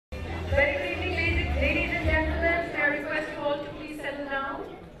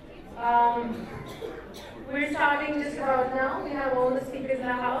Um, we're starting just about now. We have all the speakers in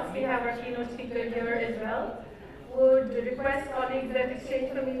the house. We have our keynote speaker here as well. Would request colleagues at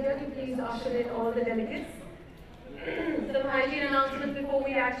Exchange for Media to please usher in all the delegates. Some hygiene announcements before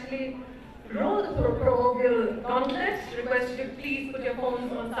we actually roll the proverbial gauntlet. Request you to please put your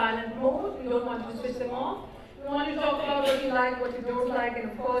phones on silent mode. We don't want you to switch them off. We want you to talk about what you like, what you don't like,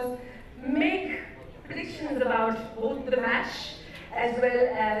 and of course, make predictions about both the match as well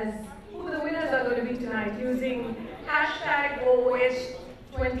as who the winners are going to be tonight using hashtag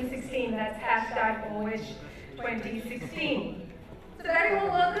OH2016. That's hashtag OH2016. So very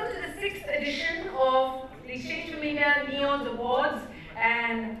warm welcome to the 6th edition of the Exchange for Media Neon's Awards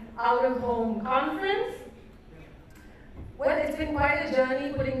and Out of Home Conference. Well, it's been quite a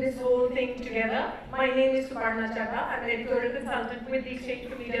journey putting this whole thing together. My name is Suparna Chadha. I'm an editorial consultant with the Exchange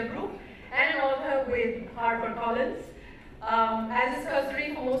for Media Group and an author with HarperCollins. As is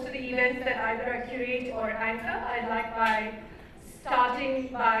customary for most of the events that either I curate or anchor, I'd like by starting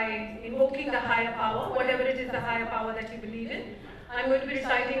by invoking the higher power, whatever it is the higher power that you believe in. I'm going to be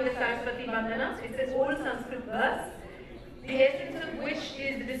reciting the Saraswati Vandana. It's an old Sanskrit verse, the essence of which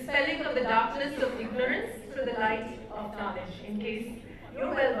is the dispelling of the darkness of ignorance through the light of knowledge. In case you're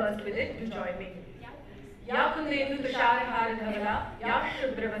well versed with it, do join me. Ya kundendu tushar har dhavala, ya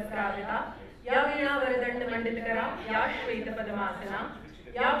shubhra vaskravita, ya veena varadanda manditakara, ya shveta padamasana,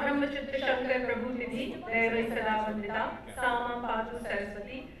 ya brahmachitra shankar prabhutidhi, devai sada vandita, sama patu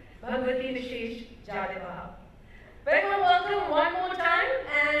saraswati, bhagavati vishesh jadevaha. Very warm welcome one more time,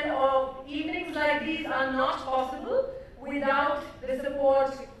 and evenings like these are not possible without the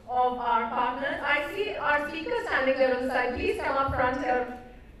support of our partners. I see our speakers standing there on the side. Please come up front.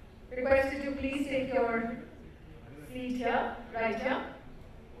 Request you to please take your seat here, right here.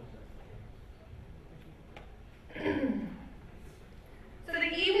 So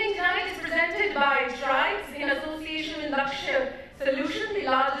the evening tonight is presented by Tribes in association with Lakshya Solution, the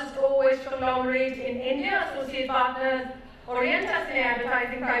largest OOH conglomerate in India. Associate partners Orientas in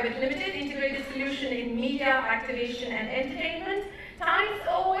Advertising Private Limited, integrated solution in media, activation and entertainment. Times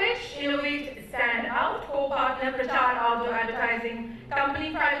OOH, innovate, stand out. Co-partner Prachar Outdoor Advertising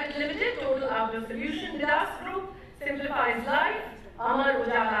Company Private Limited, total outdoor solution. Das Group simplifies life. Amar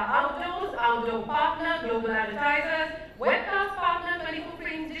Ujala Outdoors, outdoor partner, global advertisers. Webcast partner, 24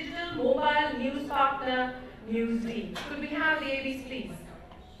 Frames Digital. Mobile news partner, Newsweek. Could we have the ABs, please?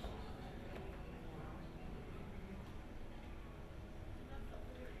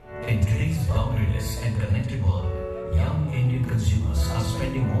 In today's boundaryless and connected world, young Indian consumers are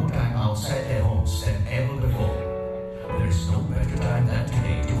spending more time outside their homes than ever before. There is no better time than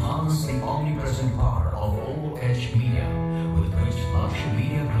today to harness the omnipresent power of OOH Media, with which Lakshya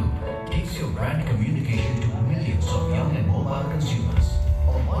Media Group takes your brand communication to millions of young and mobile consumers.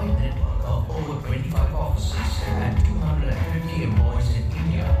 A wide network of over 25 offices and 250 employees in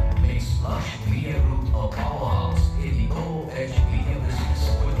India makes Lakshya Media Group a powerhouse in the OOH media business,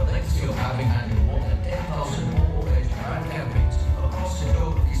 with a legacy of having handled more than 10,000 OOH brand campaigns across the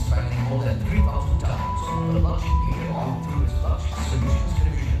globe, spanning more than 3,000 towns. The Lakshya Media Group, through its Lakshya Solutions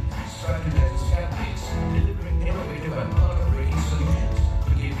division, strategizes campaigns, delivering innovative and thought-provoking solutions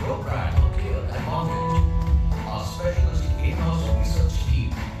to give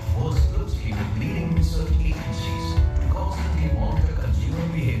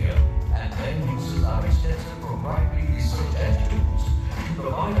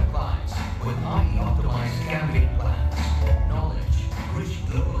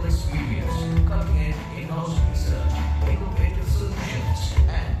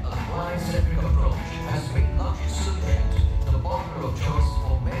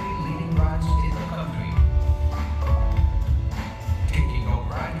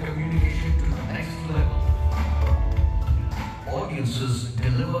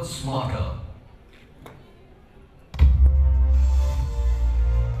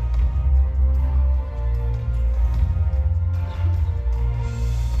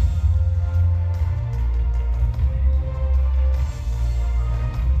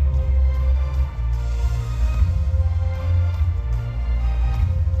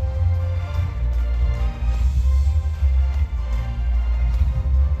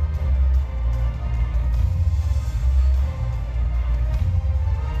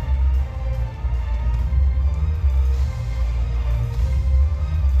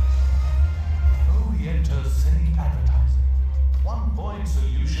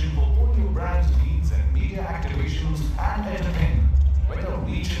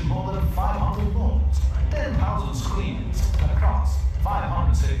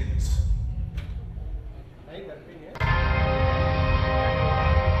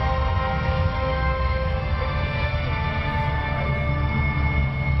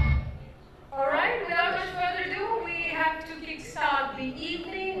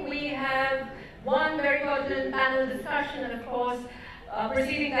important panel discussion, and of course,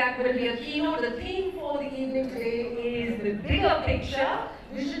 preceding that will be a keynote. The theme for the evening today is the bigger picture,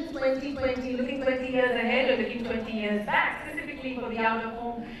 Vision 2020, looking 20 years ahead or looking 20 years back, specifically for the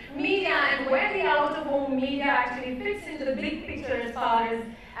out-of-home media, and where the out-of-home media actually fits into the big picture as far as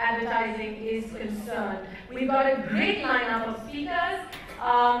advertising is concerned. We've got a great lineup of speakers.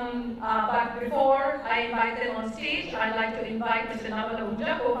 But before I invite them on stage, I'd like to invite Mr. Nawal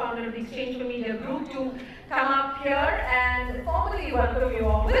Ahuja, co-founder of the Exchange for Media Group, to come up here and formally welcome you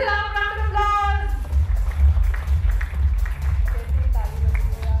all with a loud round of applause.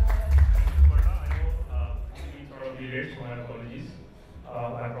 Sort of delayed, so my apologies.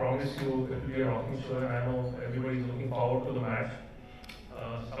 I promise you it will be a rocking show, and I know everybody is looking forward to the match.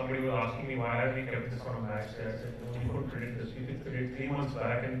 Somebody was asking me why have we kept this on a match day. I said, no, we couldn't predict this. We did predict 3 months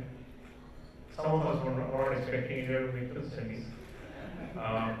back, and some of us were not expecting India to make the semis.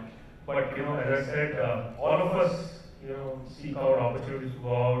 But as I said, all of us, seek out opportunities to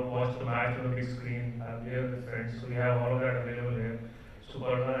go out, watch the match on the big screen, and we are with friends. So we have all of that available here.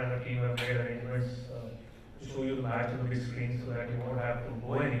 Suparna and the team have made arrangements to show you the match on the big screen so that you won't have to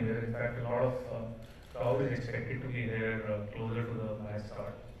go anywhere. In fact, a lot of crowd is expected to be here closer to the match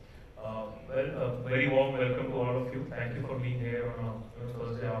start. Very warm welcome to all of you. Thank you for being here on a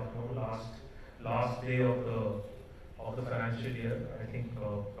Thursday afternoon, last day of the financial year. I think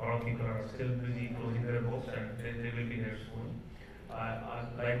a lot of people are still busy closing their books, and they will be here soon.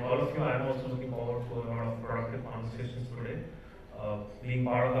 Like all of you, I am also looking forward to a lot of productive conversations today. Being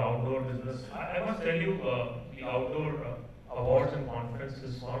part of the outdoor business, I must tell you, the outdoor awards and conference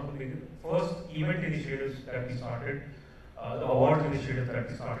is one of the first event initiatives that we started. The awards initiative that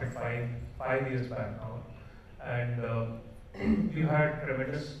we started five years back now, and we've had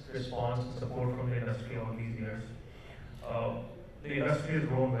tremendous response and support from the industry all these years. The industry has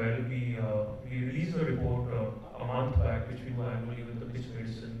grown well. We released a report a month back, which we do annually with the pitch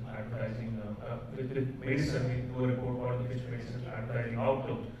medicine advertising. With medicine, we do a report called the pitch medicine advertising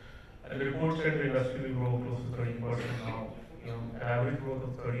outlook. And the report said the industry will grow close to 13% now. An average growth of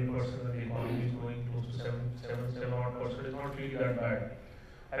 13%, and the economy is growing close to 7% is not really that bad.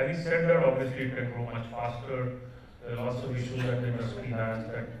 Having said that, obviously it can grow much faster. There are lots of issues that the industry has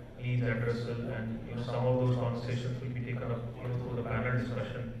that needs addressal, and some of those conversations will be taken up through the panel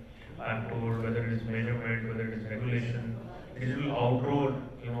discussion. I'm told whether it is measurement, whether it is regulation. Digital outdoor,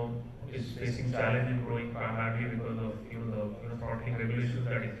 is facing challenge in growing primarily because of the throttling regulations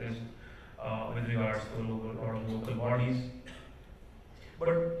that exist with regards to a lot of local bodies. But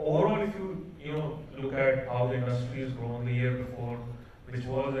overall, if you look at how the industry has grown the year before, which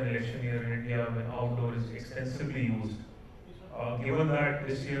was an election year in India when outdoor is extensively used, given that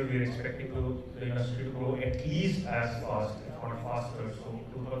this year we are expecting the industry to grow at least as fast, if not faster. So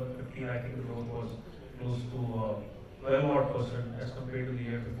 2015, I think the growth was close to 12% as compared to the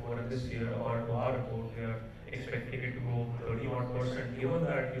year before, and this year, according to our report, we are expecting it to grow 30%. Given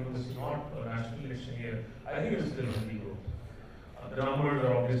that this is not a national election year, I think it is still healthy growth. The numbers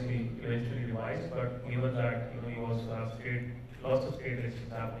are obviously eventually revised, but given that you also have lots of state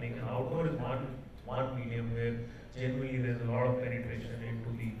elections happening, and outdoor is one medium where generally there's a lot of penetration into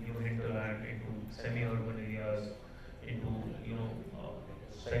the hinterland, into semi-urban areas, into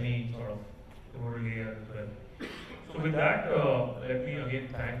semi sort of rural areas as well. So with that, let me again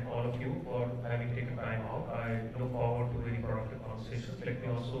thank all of you for having taken time out. I look forward to very productive conversations. Let me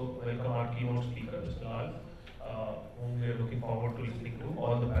also welcome our keynote speaker, Mr. Lal, whom we are looking forward to listening to,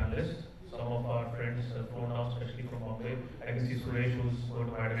 all the panelists. Some of our friends have flown down, especially from Bombay. I can see Suresh, who's going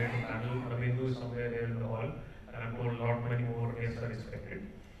to moderate the panel. Ravindu is somewhere here in the hall, and I'm told a lot many more guests are expected.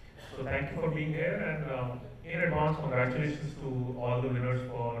 So thank you for being here, and in advance, congratulations to all the winners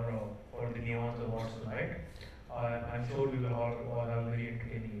for the Neons Awards tonight. I'm sure we will all have a very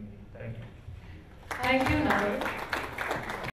entertaining evening. Thank you. Thank you, Nawal.